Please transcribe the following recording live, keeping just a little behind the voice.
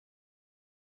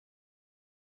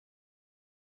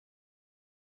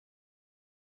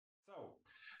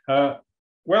Uh,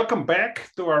 Welcome back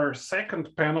to our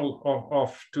second panel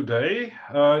of today.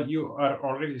 You are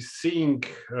already seeing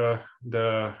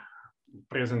the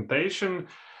presentation.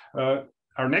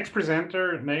 Our next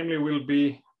presenter, namely, will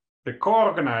be the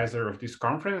co-organizer of this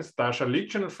conference, Daša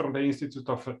Ličen from the Institute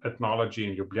of Ethnology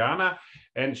in Ljubljana,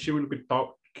 and she will be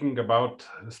talking about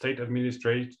state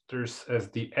administrators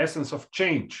as the essence of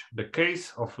change, the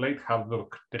case of late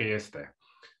Habsburg Trieste.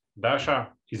 Daša,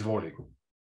 izvoli.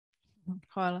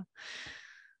 Hvala.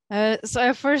 So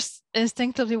I first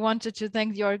instinctively wanted to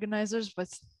thank the organizers, but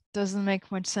doesn't make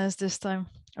much sense this time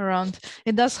around.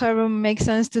 It does, however, make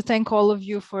sense to thank all of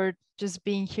you for just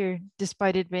being here,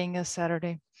 despite it being a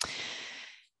Saturday.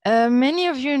 Many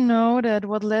of you know that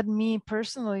what led me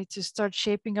personally to start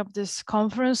shaping up this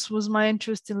conference was my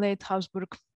interest in late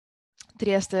Habsburg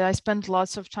Trieste. I spent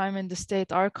lots of time in the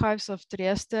state archives of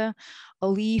Trieste,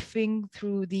 leafing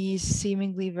through these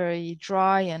seemingly very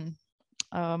dry and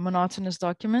monotonous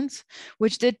documents,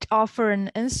 which did offer an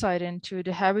insight into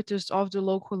the habitus of the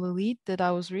local elite that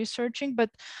I was researching, but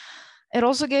it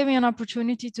also gave me an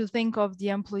opportunity to think of the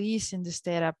employees in the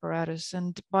state apparatus.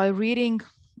 And by reading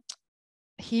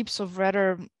heaps of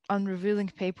rather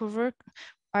unrevealing paperwork,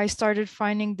 I started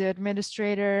finding the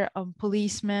administrator,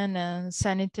 policemen and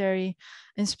sanitary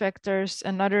inspectors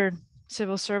and other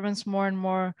civil servants more and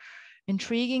more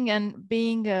intriguing. And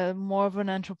being more of an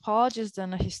anthropologist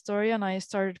than a historian, I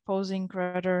started posing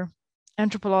rather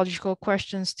anthropological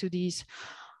questions to these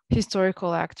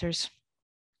historical actors.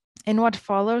 In what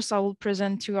follows, I will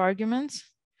present two arguments.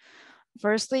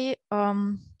 Firstly,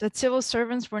 that civil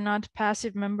servants were not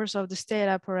passive members of the state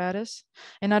apparatus.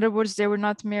 In other words, they were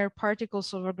not mere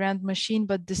particles of a grand machine,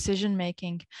 but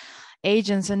decision-making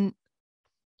agents. And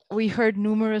we heard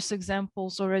numerous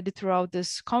examples already throughout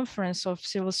this conference of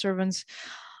civil servants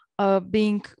not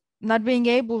being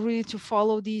able really to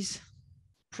follow these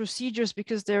procedures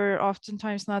because they were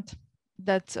oftentimes not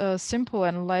that simple,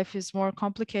 and life is more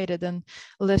complicated than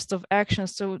a list of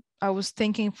actions. So I was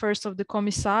thinking first of the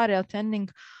commissari attending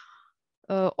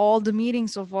all the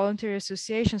meetings of voluntary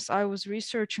associations. I was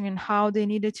researching and how they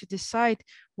needed to decide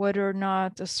whether or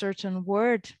not a certain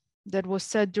word that was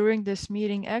said during this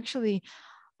meeting actually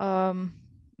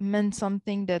meant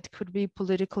something that could be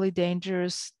politically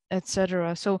dangerous,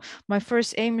 etc. So my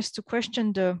first aim is to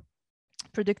question the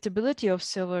predictability of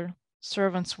civil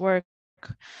servants' work.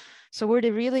 So were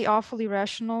they really awfully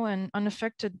rational and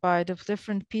unaffected by the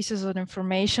different pieces of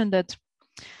information that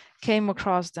came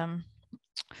across them?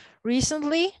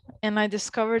 Recently, and I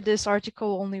discovered this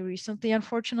article only recently,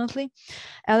 unfortunately,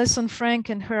 Alison Frank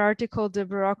in her article, The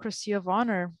Bureaucracy of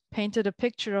Honor, painted a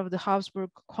picture of the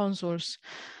Habsburg consuls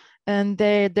and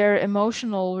their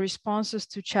emotional responses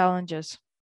to challenges.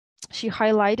 She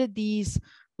highlighted these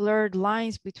blurred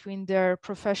lines between their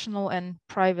professional and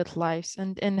private lives.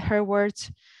 And in her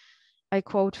words, I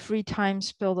quote, "free time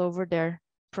spilled over their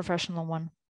professional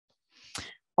one."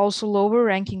 Also, lower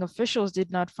ranking officials did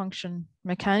not function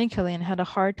mechanically and had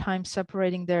a hard time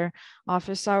separating their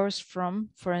office hours from,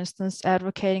 for instance,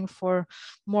 advocating for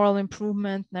moral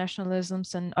improvement,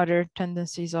 nationalisms, and other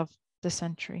tendencies of the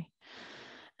century.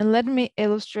 And let me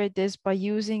illustrate this by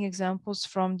using examples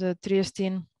from the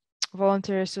Triestine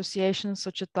voluntary association,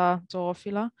 Società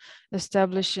Zoofila,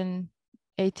 established in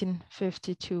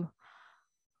 1852.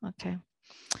 Okay.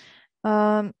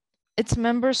 Its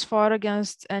members fought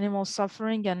against animal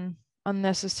suffering and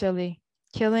unnecessary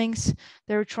killings.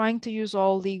 They were trying to use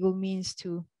all legal means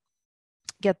to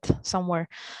get somewhere.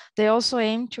 They also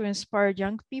aimed to inspire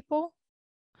young people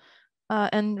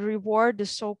and reward the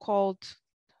so-called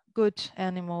good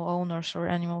animal owners or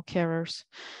animal carers.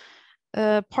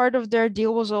 Part of their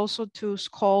deal was also to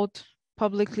scold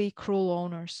publicly cruel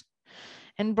owners.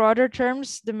 In broader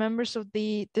terms, the members of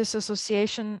this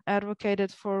association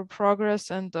advocated for progress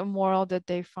and a moral that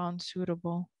they found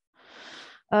suitable.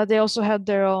 They also had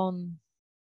their own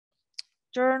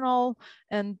journal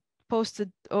and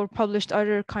posted or published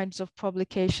other kinds of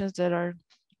publications that are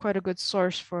quite a good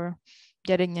source for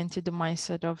getting into the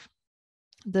mindset of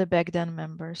the back then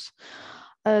members.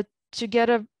 To get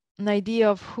an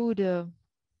idea of who the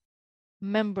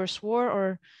members were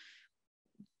or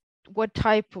what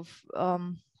type of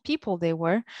people they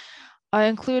were, I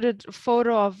included a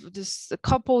photo of this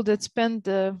couple that spent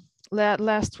the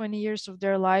last 20 years of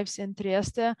their lives in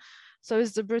Trieste. So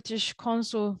it's the British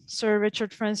consul, Sir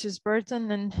Richard Francis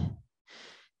Burton, and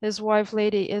his wife,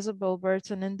 Lady Isabel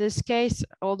Burton. In this case,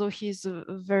 although he's a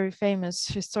very famous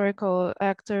historical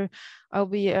actor, I'll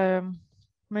be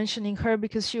mentioning her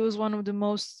because she was one of the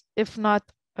most, if not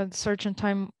at a certain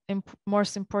time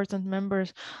most important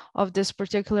members of this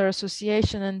particular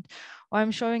association. And why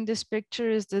I'm showing this picture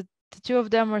is that the two of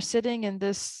them are sitting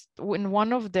in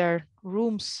one of their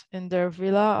rooms in their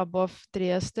villa above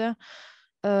Trieste,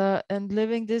 and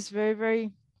living this very,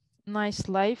 very nice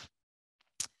life.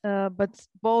 But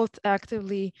both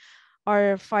actively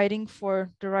are fighting for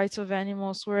the rights of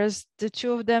animals, whereas the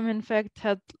two of them, in fact,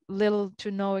 had little to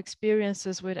no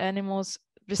experiences with animals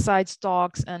besides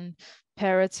dogs and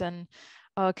parrots and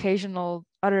occasional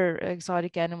other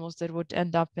exotic animals that would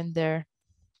end up in their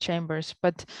chambers.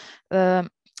 But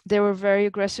they were very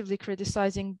aggressively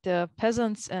criticizing the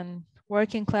peasants and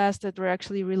working class that were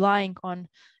actually relying on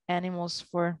animals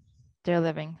for their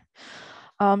living.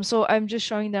 So I'm just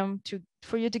showing them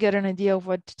for you to get an idea of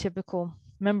what typical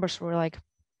members were like.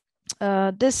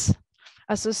 This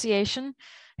association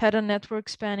had a network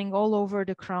spanning all over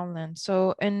the Crown land.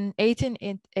 So in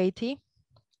 1880,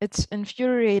 its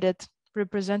infuriated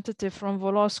representative from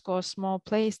Volosko, a small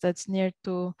place that's near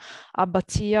to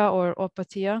Abatia or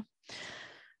Opatia,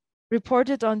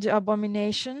 reported on the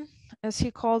abomination, as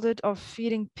he called it, of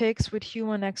feeding pigs with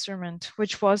human excrement,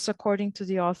 which was, according to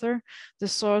the author, the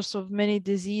source of many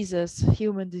diseases,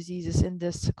 human diseases in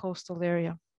this coastal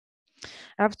area.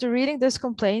 After reading this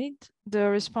complaint, the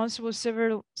responsible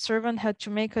civil servant had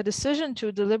to make a decision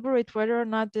to deliberate whether or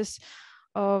not this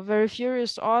very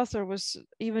furious author was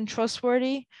even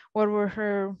trustworthy, what were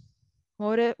her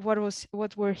motive,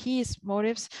 what were his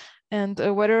motives, and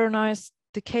whether or not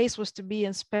the case was to be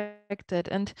inspected.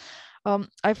 And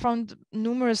I found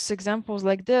numerous examples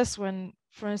like this when,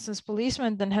 for instance,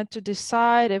 policemen then had to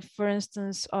decide if, for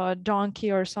instance, a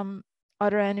donkey or some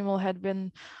other animal had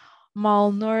been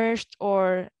malnourished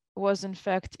or was in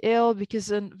fact ill, because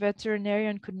a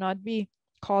veterinarian could not be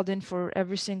called in for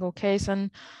every single case. And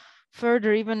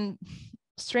further, even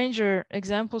stranger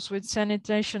examples with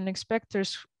sanitation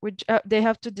inspectors, which they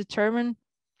have to determine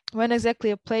when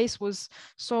exactly a place was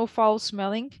so foul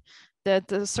smelling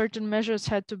that certain measures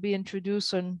had to be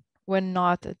introduced and when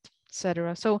not,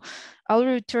 etc. So I'll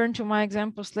return to my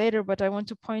examples later, but I want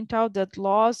to point out that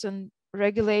laws and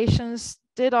regulations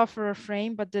did offer a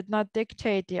frame, but did not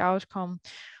dictate the outcome.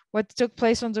 What took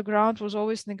place on the ground was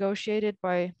always negotiated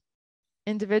by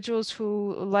individuals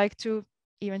who like to,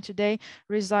 even today,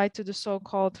 reside to the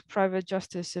so-called private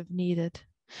justice if needed.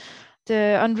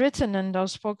 The unwritten and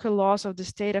unspoken laws of the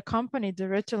state accompanied the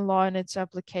written law in its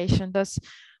application. Thus,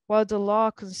 while the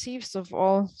law conceives of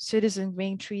all citizens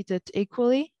being treated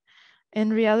equally,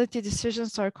 in reality,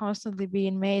 decisions are constantly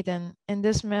being made, and in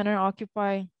this manner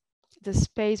occupy the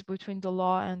space between the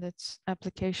law and its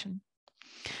application.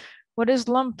 What is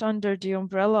lumped under the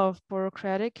umbrella of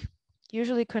bureaucratic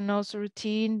usually connotes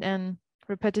routine and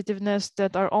repetitiveness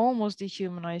that are almost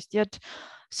dehumanized, yet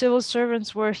civil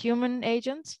servants were human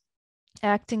agents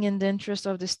acting in the interest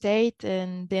of the state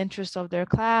and the interest of their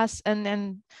class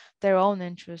and their own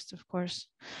interest, of course.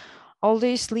 All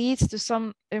this leads to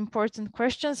some important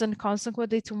questions and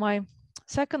consequently to my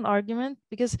second argument,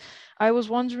 because I was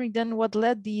wondering then what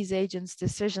led these agents'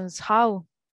 decisions, how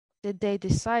did they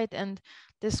decide? And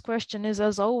this question is,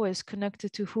 as always,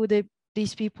 connected to who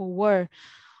these people were,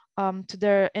 to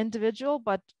their individual,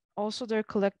 but also their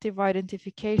collective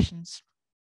identifications.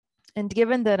 And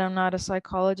given that I'm not a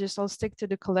psychologist, I'll stick to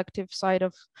the collective side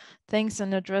of things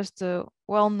and address the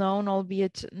well-known,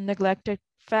 albeit neglected,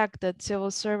 fact that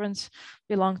civil servants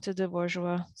belong to the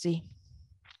bourgeoisie.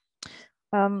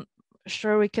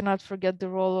 Sure, we cannot forget the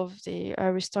role of the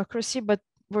aristocracy, but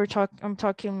I'm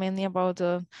talking mainly about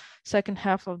the second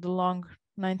half of the long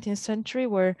 19th century,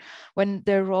 when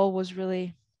their role was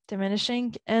really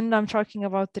diminishing. And I'm talking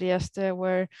about Trieste,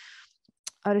 where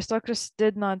aristocracy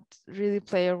did not really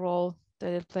play a role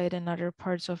that it played in other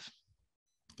parts of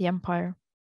the empire.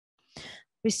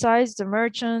 Besides the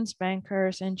merchants,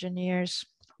 bankers, engineers,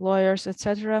 lawyers,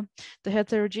 etc., the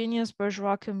heterogeneous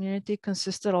bourgeois community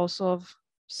consisted also of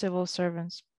civil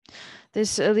servants.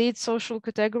 This elite social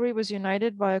category was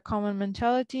united by a common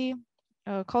mentality,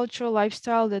 a cultural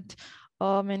lifestyle that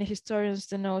many historians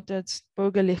denote as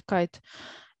Bürgerlichkeit.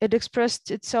 It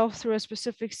expressed itself through a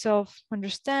specific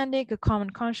self-understanding, a common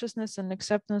consciousness, and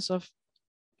acceptance of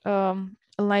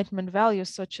Enlightenment values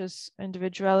such as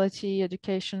individuality,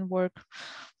 education, work,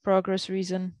 progress,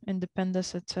 reason,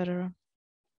 independence, etc.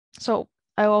 So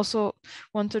I also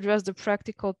want to address the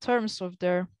practical terms of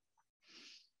their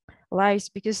lives,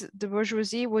 because the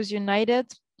bourgeoisie was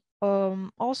united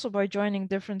also by joining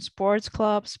different sports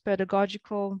clubs,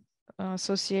 pedagogical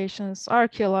associations,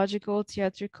 archaeological,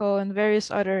 theatrical, and various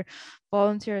other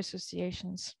volunteer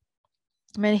associations.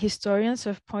 Many historians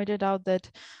have pointed out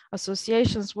that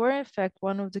associations were in fact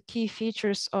one of the key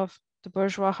features of the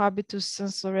bourgeois habitus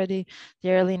since already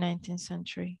the early 19th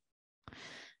century.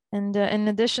 And in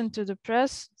addition to the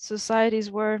press, societies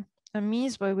were a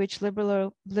means by which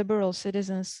liberal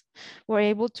citizens were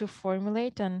able to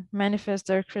formulate and manifest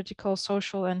their critical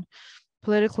social and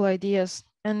political ideas.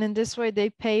 And in this way, they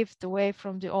paved the way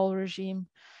from the old regime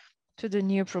to the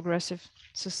new progressive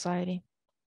society.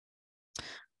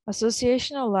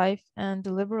 Associational life and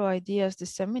the liberal ideas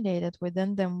disseminated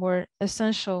within them were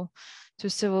essential to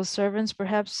civil servants,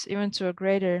 perhaps even to a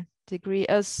greater degree,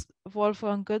 as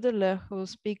Wolfgang Göderle, who will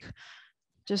speak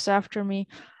just after me,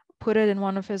 put it in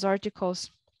one of his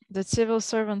articles, that civil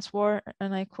servants were,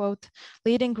 and I quote,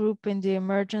 leading group in the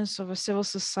emergence of a civil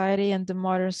society in the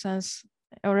modern sense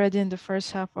already in the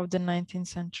first half of the 19th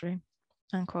century,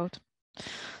 unquote.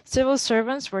 Civil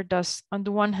servants were thus, on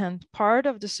the one hand, part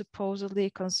of the supposedly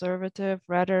conservative,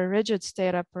 rather rigid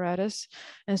state apparatus,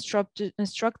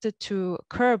 instructed to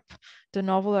curb the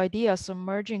novel ideas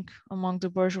emerging among the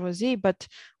bourgeoisie, but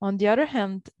on the other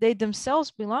hand, they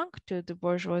themselves belonged to the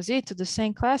bourgeoisie, to the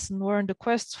same class, and were in the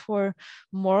quest for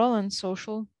moral and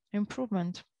social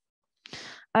improvement.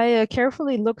 I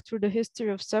carefully looked through the history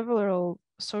of several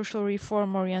social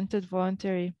reform-oriented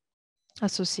voluntary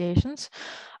associations,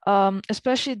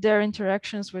 especially their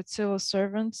interactions with civil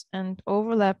servants and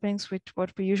overlappings with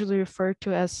what we usually refer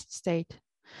to as state.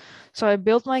 So I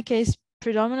built my case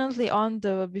predominantly on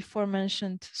the before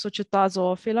mentioned Società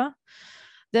Zoofila.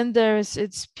 Then there is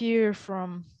its peer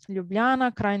from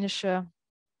Ljubljana, Krajnische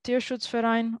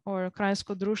Tierschutzverein or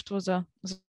Krajinsko društvo za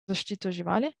zaštitu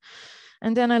živali.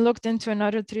 And then I looked into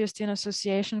another Triestine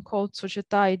association called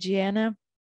Società Igiene,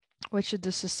 which is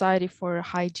the Society for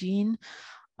Hygiene.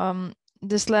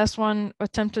 This last one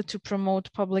attempted to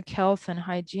promote public health and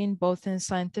hygiene, both in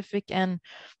scientific and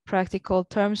practical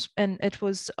terms, and it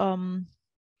was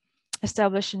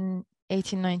established in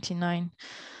 1899.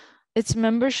 Its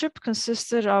membership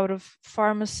consisted out of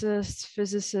pharmacists,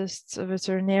 physicists,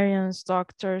 veterinarians,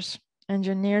 doctors,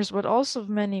 engineers, but also of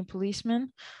many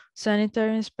policemen,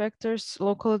 sanitary inspectors,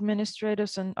 local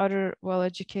administrators, and other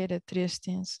well-educated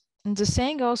Triestines. And the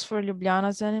same goes for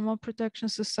Ljubljana's Animal Protection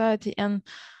Society and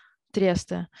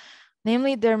Trieste.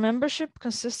 Namely, their membership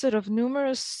consisted of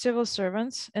numerous civil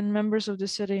servants and members of the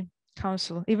city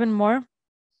council. Even more,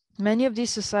 many of these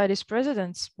societies'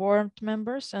 presidents, board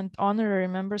members, and honorary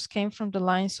members came from the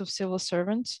lines of civil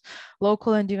servants,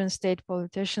 local and even state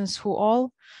politicians, who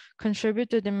all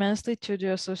contributed immensely to the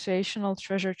associational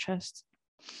treasure chest.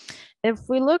 If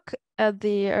we look at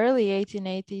the early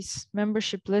 1880s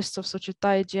membership list of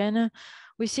Società Igiene,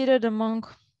 we see that among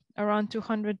around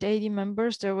 280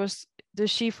 members, there was the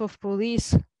chief of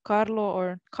police, Carlo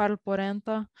or Carl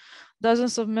Porenta,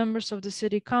 dozens of members of the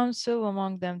city council,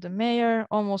 among them the mayor,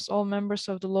 almost all members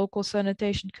of the local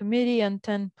sanitation committee, and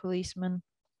 10 policemen.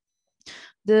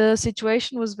 The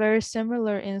situation was very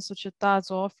similar in Società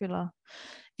Zoofila.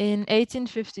 In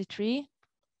 1853,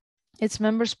 its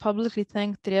members publicly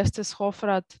thanked Trieste's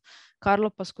Hofrat Carlo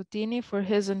Pascottini for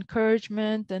his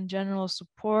encouragement and general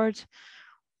support,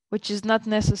 which is not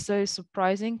necessarily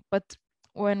surprising, but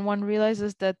when one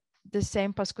realizes that the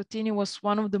same Pascottini was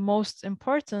one of the most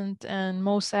important and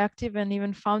most active and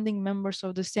even founding members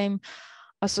of the same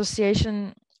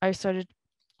association, I started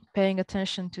paying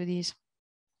attention to these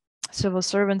civil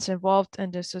servants involved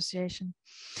in the association.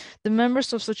 The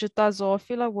members of Società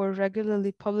Zoofila were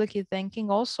regularly publicly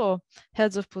thanking also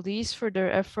heads of police for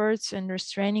their efforts in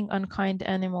restraining unkind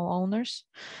animal owners.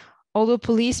 Although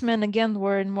policemen, again,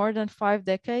 were in more than 5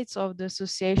 decades of the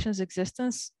association's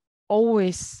existence,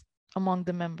 always among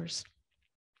the members.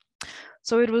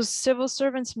 So it was civil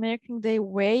servants making their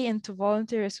way into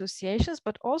voluntary associations,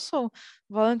 but also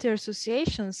voluntary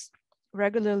associations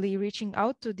regularly reaching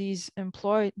out to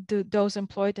those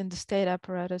employed in the state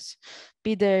apparatus,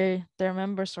 be they their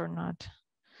members or not.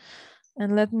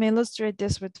 And let me illustrate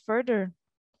this with further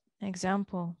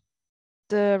example.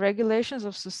 The regulations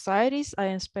of societies I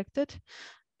inspected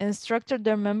instructed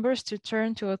their members to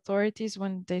turn to authorities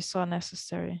when they saw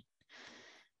necessary.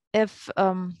 If,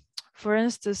 for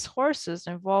instance, horses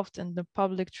involved in the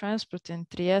public transport in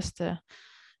Trieste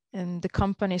in the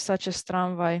companies such as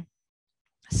Tramvai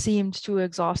seemed too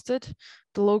exhausted,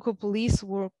 the local police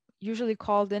were usually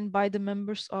called in by the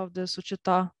members of the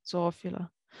Società Zoofila.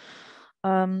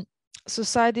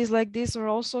 Societies like these are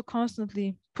also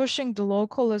constantly pushing the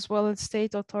local as well as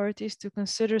state authorities to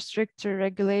consider stricter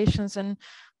regulations, and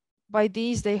by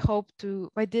this they hope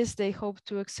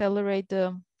to accelerate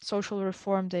the social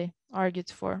reform they argued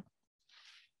for.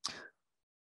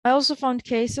 I also found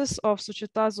cases of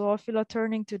Società Zoofila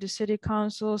turning to the city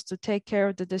councils to take care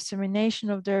of the dissemination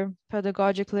of their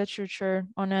pedagogic literature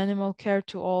on animal care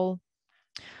to all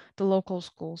the local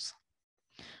schools.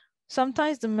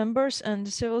 Sometimes the members and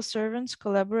the civil servants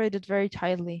collaborated very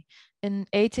tightly. In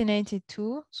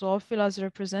 1882, Zoofila's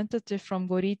representative from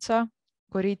Gorizia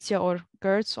or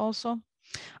Gertz also,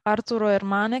 Arturo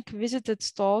Ermanek, visited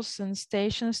stalls and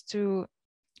stations to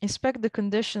inspect the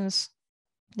conditions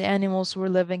the animals were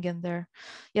living in there.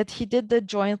 Yet he did that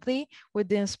jointly with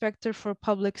the inspector for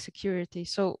public security.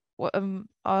 So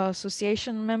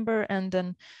association member and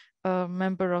then a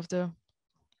member of the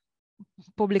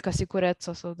Pubblica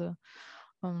Sicurezza, so the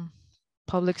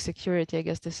public security, I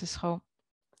guess this is how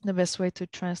the best way to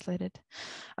translate it.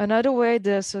 Another way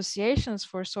the associations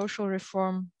for social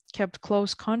reform kept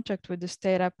close contact with the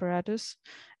state apparatus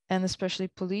and especially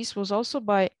police was also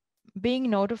by being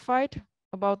notified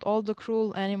about all the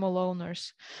cruel animal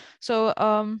owners. So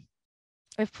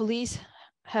if police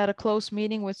had a close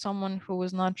meeting with someone who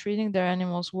was not treating their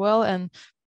animals well and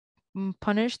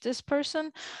punished this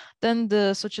person, then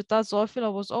the Società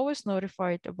Zoofila was always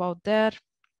notified about that,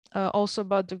 also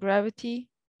about the gravity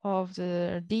of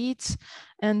the deeds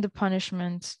and the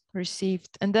punishments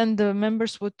received. And then the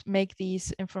members would make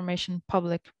these information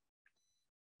public.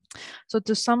 So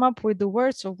to sum up with the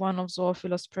words of one of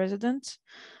Zoofila's presidents,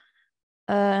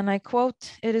 and I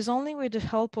quote, "It is only with the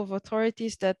help of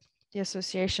authorities that the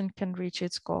association can reach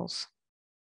its goals."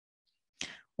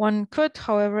 One could,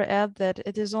 however, add that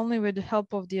it is only with the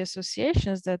help of the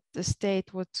associations that the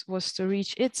state was to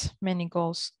reach its many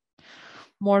goals.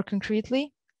 More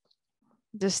concretely,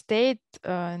 the state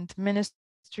and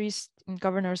ministries and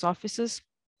governors' offices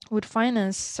would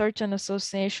finance certain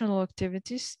associational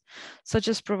activities, such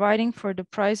as providing for the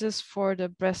prizes for the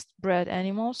breastbred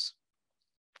animals.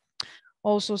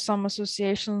 Also, some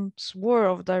associations were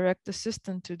of direct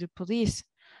assistance to the police.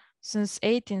 Since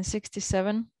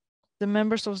 1867, the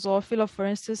members of Zoofila, for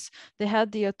instance, they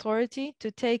had the authority to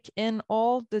take in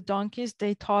all the donkeys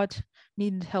they thought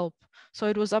needed help. So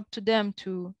it was up to them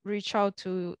to reach out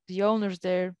to the owners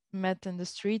there met in the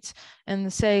streets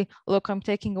and say, look, I'm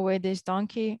taking away this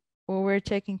donkey, or we're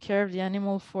taking care of the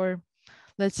animal for,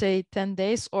 let's say, 10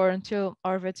 days or until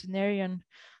our veterinarian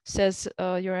says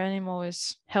your animal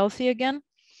is healthy again.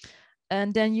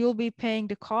 And then you'll be paying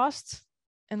the costs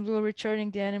and we're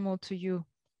returning the animal to you.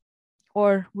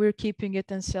 Or we're keeping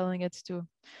it and selling it to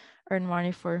earn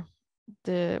money for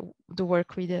the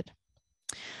work we did.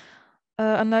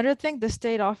 Another thing the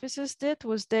state offices did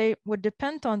was they would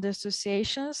depend on the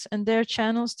associations and their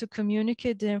channels to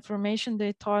communicate the information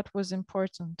they thought was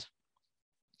important.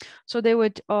 So they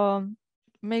would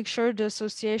make sure the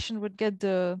association would get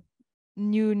the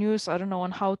new news, I don't know,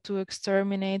 on how to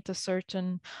exterminate a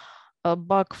certain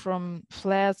bug from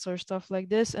flats or stuff like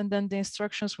this. And then the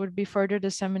instructions would be further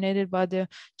disseminated by the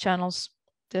channels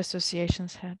the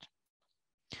associations had.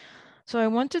 So I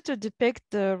wanted to depict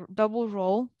the double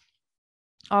role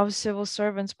of civil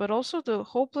servants, but also the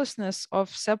hopelessness of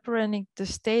separating the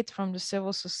state from the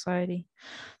civil society.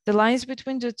 The lines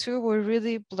between the two were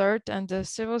really blurred, and the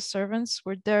civil servants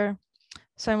were there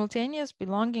simultaneous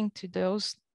belonging to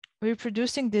those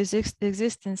reproducing the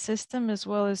existing system as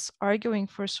well as arguing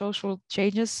for social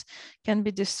changes can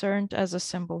be discerned as a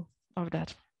symbol of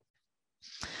that.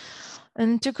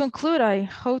 And to conclude, I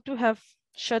hope to have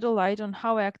shed a light on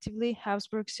how actively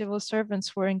Habsburg civil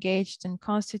servants were engaged in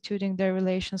constituting their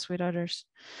relations with others.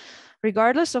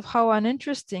 Regardless of how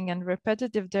uninteresting and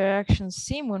repetitive their actions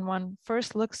seem when one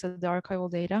first looks at the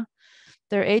archival data,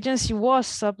 their agency was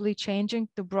subtly changing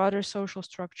the broader social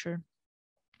structure.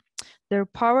 Their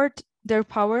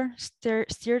power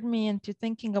steered me into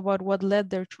thinking about what led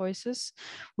their choices,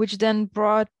 which then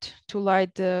brought to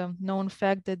light the known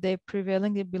fact that they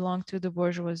prevailingly belonged to the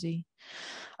bourgeoisie.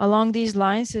 Along these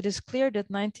lines, it is clear that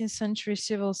 19th century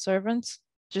civil servants,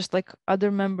 just like other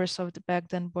members of the back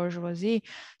then bourgeoisie,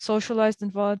 socialized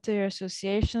in voluntary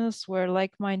associations where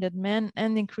like-minded men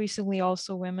and increasingly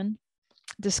also women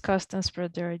discussed and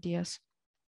spread their ideas.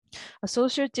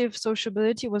 Associative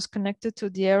sociability was connected to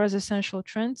the era's essential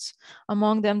trends,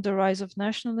 among them the rise of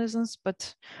nationalisms,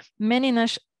 but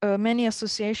many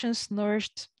associations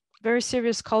nourished very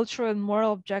serious cultural and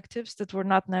moral objectives that were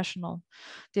not national.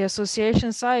 The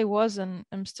associations I was and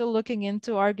am still looking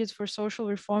into argued for social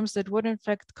reforms that would in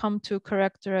fact come to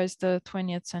characterize the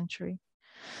 20th century.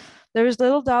 There is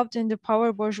little doubt in the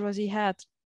power bourgeoisie had,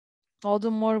 all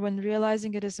the more when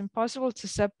realizing it is impossible to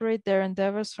separate their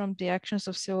endeavors from the actions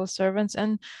of civil servants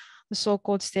and the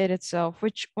so-called state itself,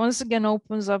 which once again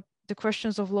opens up the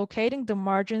questions of locating the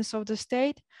margins of the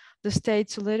state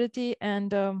solidity,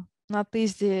 and not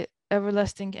least the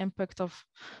everlasting impact of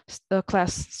the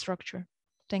class structure.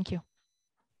 Thank you.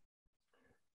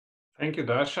 Thank you,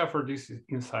 Daša, for this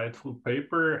insightful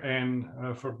paper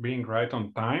and for being right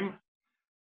on time.